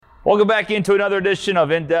Welcome back into another edition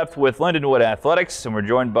of In Depth with Lindenwood Athletics, and we're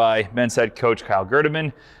joined by men's head coach Kyle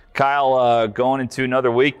Gerdeman. Kyle, going into another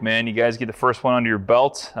week, man, you guys get the first one under your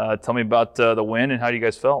belt. Tell me about the win and how you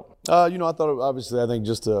guys felt. I thought obviously I think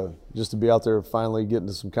just to be out there finally getting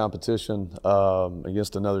to some competition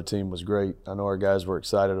against another team was great. I know our guys were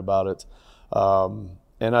excited about it.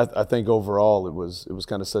 And I think overall it was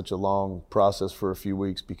kind of such a long process for a few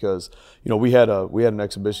weeks because we had an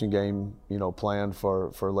exhibition game planned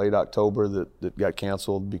for late October that got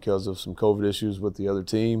canceled because of some COVID issues with the other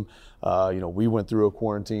team. We went through a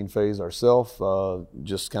quarantine phase ourselves,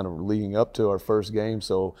 just kind of leading up to our first game.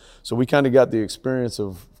 So we kind of got the experience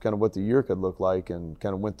of kind of what the year could look like and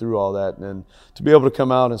kind of went through all that. And to be able to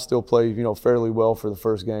come out and still play fairly well for the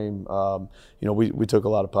first game, we took a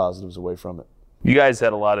lot of positives away from it. You guys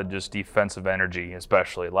had a lot of just defensive energy,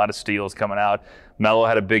 especially a lot of steals coming out. Melo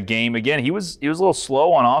had a big game. Again, he was a little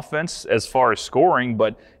slow on offense as far as scoring,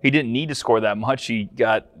 but he didn't need to score that much. He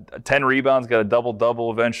got 10 rebounds, got a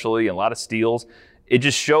double-double eventually, and a lot of steals. It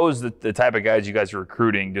just shows that the type of guys you guys are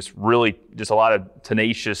recruiting, just a lot of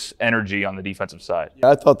tenacious energy on the defensive side.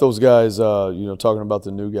 I thought those guys, talking about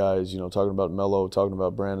the new guys, talking about Melo, talking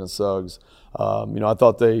about Brandon Suggs, I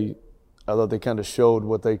thought they kind of showed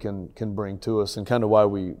what they can bring to us and kind of why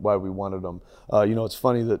we wanted them. It's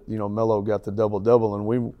funny that Melo got the double-double,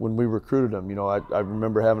 and when we recruited him, I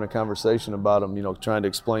remember having a conversation about him, trying to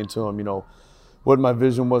explain to him, what my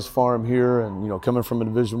vision was for him here, and coming from a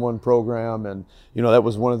Division I program, and that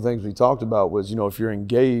was one of the things we talked about was if you're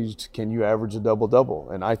engaged, can you average a double-double?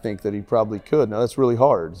 And I think that he probably could. Now that's really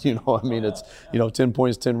hard, it's 10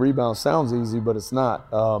 points, 10 rebounds sounds easy, but it's not.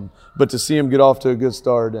 But to see him get off to a good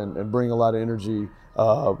start and bring a lot of energy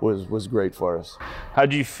was great for us. How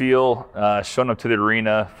do you feel showing up to the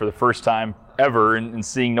arena for the first time ever and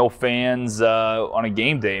seeing no fans on a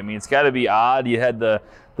game day? I mean, it's got to be odd. You had the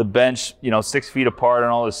bench, 6 feet apart on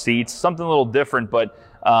all the seats, something a little different. But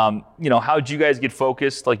how'd you guys get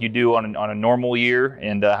focused like you do on a normal year,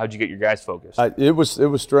 and how'd you get your guys focused? It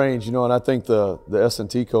was strange, and I think the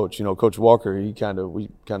S&T coach, Coach Walker, we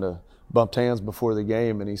kind of bumped hands before the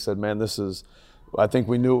game, and he said, "Man, I think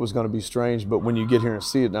we knew it was going to be strange, but when you get here and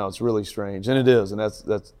see it now, it's really strange," and it is, and that's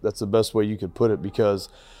the best way you could put it because,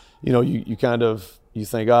 you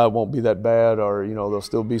think, it won't be that bad, or there'll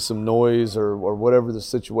still be some noise or whatever the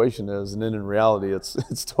situation is, and then in reality,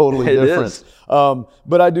 it's totally different.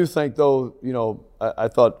 But I do think though, I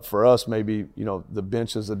thought for us maybe the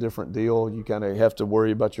bench is a different deal. You kind of have to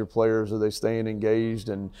worry about your players, are they staying engaged,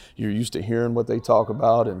 and you're used to hearing what they talk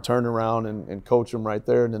about and turn around and coach them right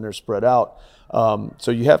there, and then they're spread out.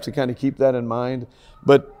 So you have to kind of keep that in mind.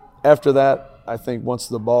 But after that, I think once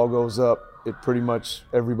the ball goes up, it pretty much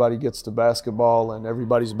everybody gets to basketball and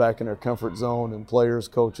everybody's back in their comfort zone, and players,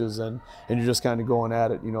 coaches, and you're just kind of going at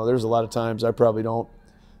it. There's a lot of times I probably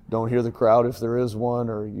don't hear the crowd if there is one,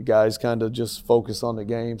 or you guys kind of just focus on the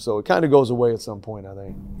game. So it kind of goes away at some point, I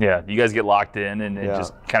think. Yeah, you guys get locked in and it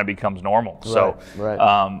just kind of becomes normal.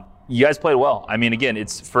 Right. You guys played well. I mean, again,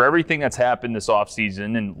 it's for everything that's happened this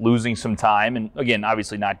offseason and losing some time. And again,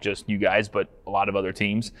 obviously not just you guys, but a lot of other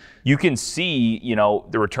teams. You can see,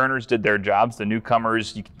 the returners did their jobs. The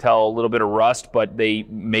newcomers, you can tell a little bit of rust, but they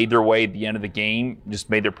made their way at the end of the game, just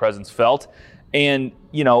made their presence felt. And,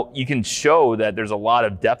 you can show that there's a lot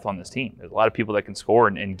of depth on this team. There's a lot of people that can score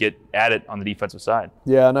and get at it on the defensive side.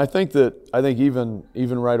 Yeah, and I think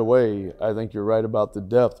even right away, I think you're right about the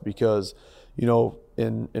depth because,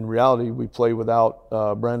 in reality, we play without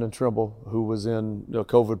Brandon Trimble, who was in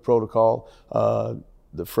COVID protocol.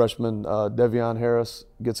 The freshman Devion Harris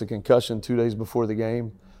gets a concussion 2 days before the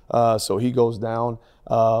game, so he goes down.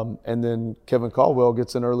 And then Kevin Caldwell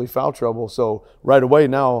gets in early foul trouble. So right away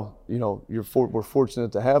now, we're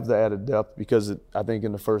fortunate to have the added depth because I think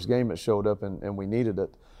in the first game it showed up and we needed it.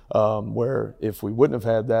 Where if we wouldn't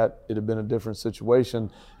have had that, it'd have been a different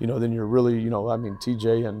situation. Then you're really,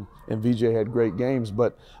 TJ and VJ had great games,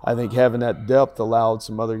 but I think having that depth allowed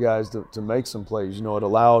some other guys to make some plays. It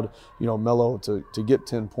allowed, Melo to get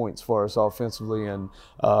 10 points for us offensively, and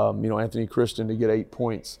Anthony Christian to get 8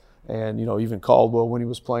 points. And, even Caldwell, when he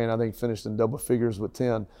was playing, I think finished in double figures with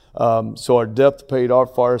 10. So our depth paid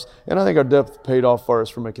off for us. And I think our depth paid off for us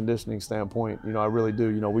from a conditioning standpoint. I really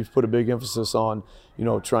do. We've put a big emphasis on,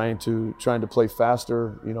 trying to play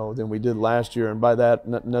faster, than we did last year. And by that,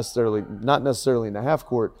 not necessarily in the half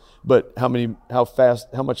court, but how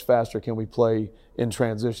much faster can we play in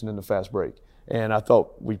transition in the fast break. And I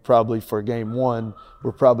thought we probably, for game one,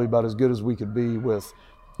 we're probably about as good as we could be with,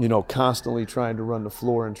 constantly trying to run the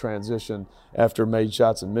floor in transition after made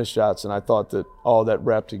shots and missed shots. And I thought that all that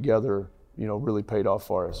wrapped together really paid off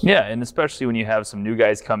for us. Yeah, and especially when you have some new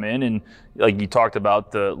guys come in, and like you talked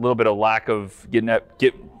about the little bit of lack of being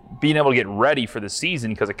able to get ready for the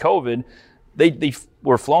season because of COVID. They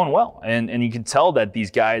were flowing well, and you can tell that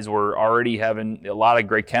these guys were already having a lot of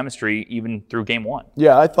great chemistry even through game one.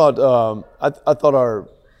 Yeah, I thought our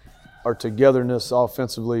togetherness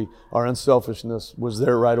offensively, our unselfishness was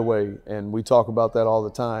there right away, and we talk about that all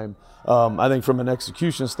the time. I think from an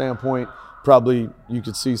execution standpoint, probably you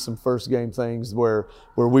could see some first game things where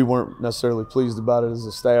we weren't necessarily pleased about it as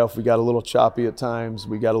a staff. We got a little choppy at times.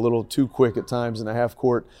 We got a little too quick at times in the half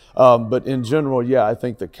court. But in general, yeah, I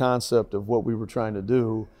think the concept of what we were trying to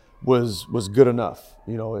do was good enough,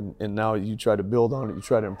 and now you try to build on it, you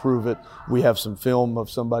try to improve it. We have some film of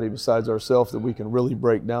somebody besides ourselves that we can really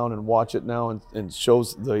break down and watch it now and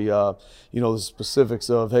shows the the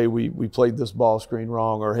specifics of, hey, we played this ball screen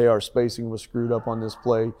wrong, or hey, our spacing was screwed up on this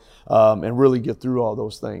play, and really get through all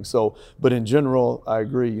those things. So, but in general, I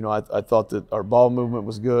agree. I thought that our ball movement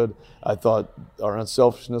was good. I thought our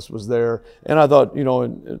unselfishness was there, and I thought,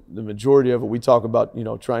 in the majority of it, we talk about,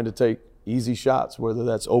 trying to take easy shots, whether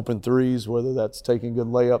that's open threes, whether that's taking good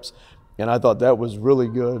layups. And I thought that was really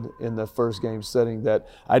good in the first game setting, that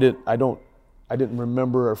I didn't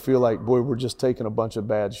remember or feel like, boy, we're just taking a bunch of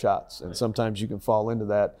bad shots. And sometimes you can fall into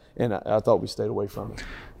that. And I thought we stayed away from it.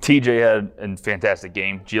 TJ had a fantastic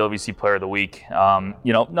game, GLVC Player of the Week.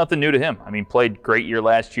 Nothing new to him. I mean, played great year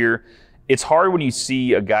last year. It's hard when you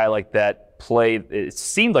see a guy like that play. It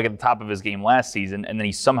seemed like at the top of his game last season, and then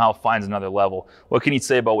he somehow finds another level. What can you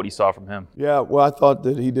say about what you saw from him? Yeah, well, I thought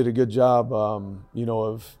that he did a good job, of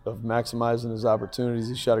maximizing his opportunities.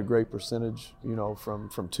 He shot a great percentage,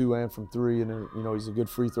 from 2 and from 3, and he's a good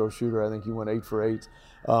free throw shooter. I think he went 8 for 8.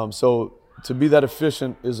 So to be that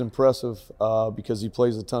efficient is impressive because he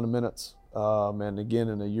plays a ton of minutes. And again,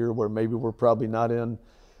 in a year where maybe we're probably not in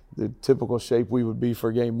the typical shape we would be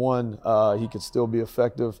for game one, he could still be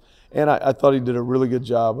effective. And I thought he did a really good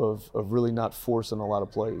job of really not forcing a lot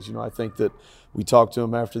of plays. I think that we talked to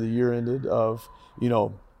him after the year ended of,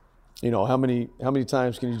 how many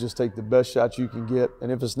times can you just take the best shot you can get?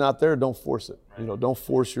 And if it's not there, don't force it. Don't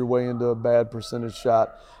force your way into a bad percentage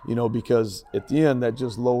shot, because at the end that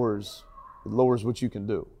just lowers what you can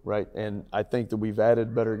do, right? And I think that we've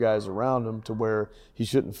added better guys around him to where he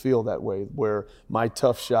shouldn't feel that way, where my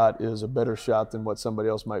tough shot is a better shot than what somebody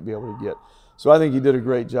else might be able to get. So I think he did a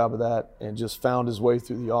great job of that and just found his way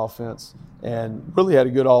through the offense and really had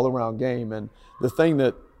a good all-around game. And the thing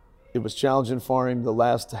that it was challenging for him the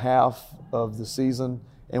last half of the season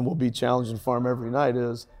and will be challenging for him every night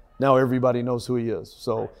is now everybody knows who he is.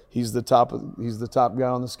 So he's the top guy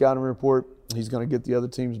on the scouting report. He's going to get the other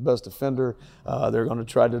team's best defender. They're going to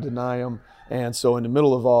try to deny him. And so in the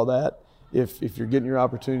middle of all that, if you're getting your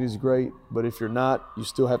opportunities, great. But if you're not, you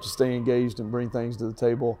still have to stay engaged and bring things to the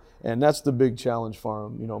table. And that's the big challenge for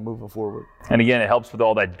him, moving forward. And again, it helps with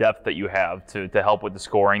all that depth that you have to help with the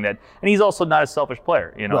scoring. And he's also not a selfish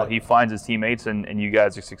player. Right. He finds his teammates, and you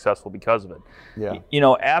guys are successful because of it. Yeah.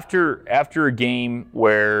 After a game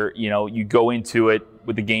where you go into it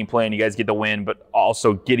with the game plan, you guys get the win, but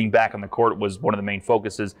also getting back on the court was one of the main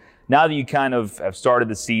focuses. Now that you kind of have started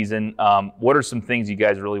the season, what are some things you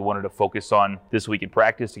guys really wanted to focus on this week in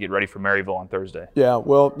practice to get ready for Maryville on Thursday? Yeah,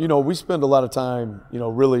 well, we spend a lot of time,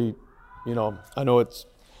 really, I know it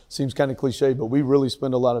seems kind of cliche, but we really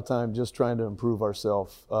spend a lot of time just trying to improve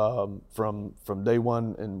ourselves from day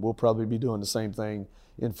one, and we'll probably be doing the same thing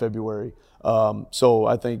in February. So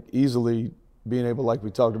I think easily being able, like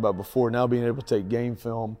we talked about before, now being able to take game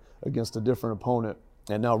film against a different opponent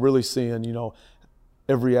and now really seeing,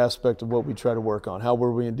 every aspect of what we try to work on. How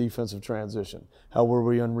were we in defensive transition? How were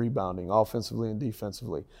we in rebounding, offensively and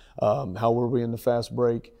defensively? How were we in the fast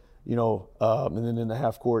break? And then in the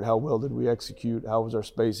half court, how well did we execute? How was our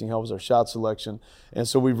spacing? How was our shot selection? And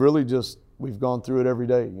so we've really we've gone through it every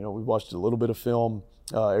day. We've watched a little bit of film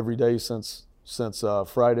every day since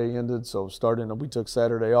Friday ended. So we took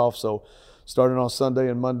Saturday off. So starting on Sunday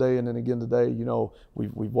and Monday, and then again today,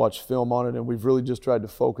 we've watched film on it, and we've really just tried to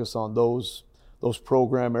focus on those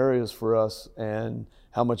program areas for us and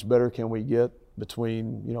how much better can we get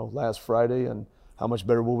between, last Friday and how much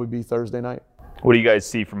better will we be Thursday night. What do you guys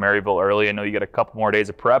see from Maryville early? I know you got a couple more days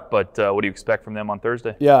of prep, but what do you expect from them on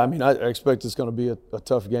Thursday? Yeah, I mean, I expect it's going to be a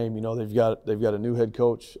tough game. They've got a new head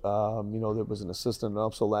coach, that was an assistant at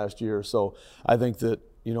UMSL last year. So I think that,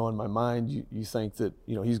 in my mind, you think that,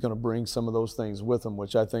 he's going to bring some of those things with him,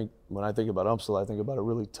 which I think when I think about UMSL, I think about a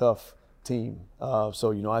really tough team.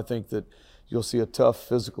 So, I think that you'll see a tough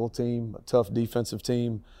physical team, a tough defensive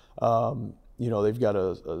team. they've got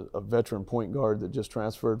a veteran point guard that just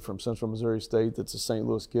transferred from Central Missouri State. That's a St.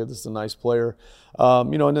 Louis kid. That's a nice player.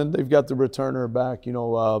 And then they've got the returner back.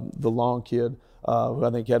 The Long kid, who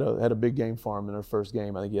I think had a big game for him in their first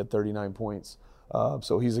game. I think he had 39 points.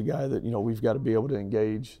 So he's a guy that we've got to be able to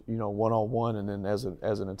engage one-on-one, and then as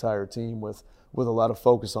an entire team with a lot of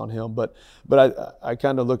focus on him. But I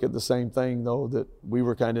kind of look at the same thing, though, that we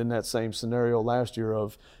were kind of in that same scenario last year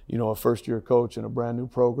of a first-year coach and a brand new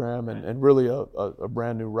program and really a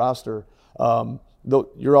brand new roster. Though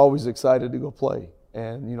you're always excited to go play.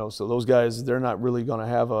 And, so those guys, they're not really going to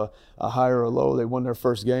have a high or a low. They won their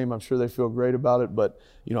first game. I'm sure they feel great about it. But,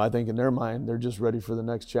 I think in their mind, they're just ready for the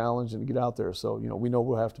next challenge and to get out there. So, we know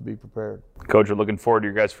we'll have to be prepared. Coach, we're looking forward to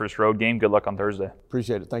your guys' first road game. Good luck on Thursday.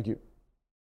 Appreciate it. Thank you.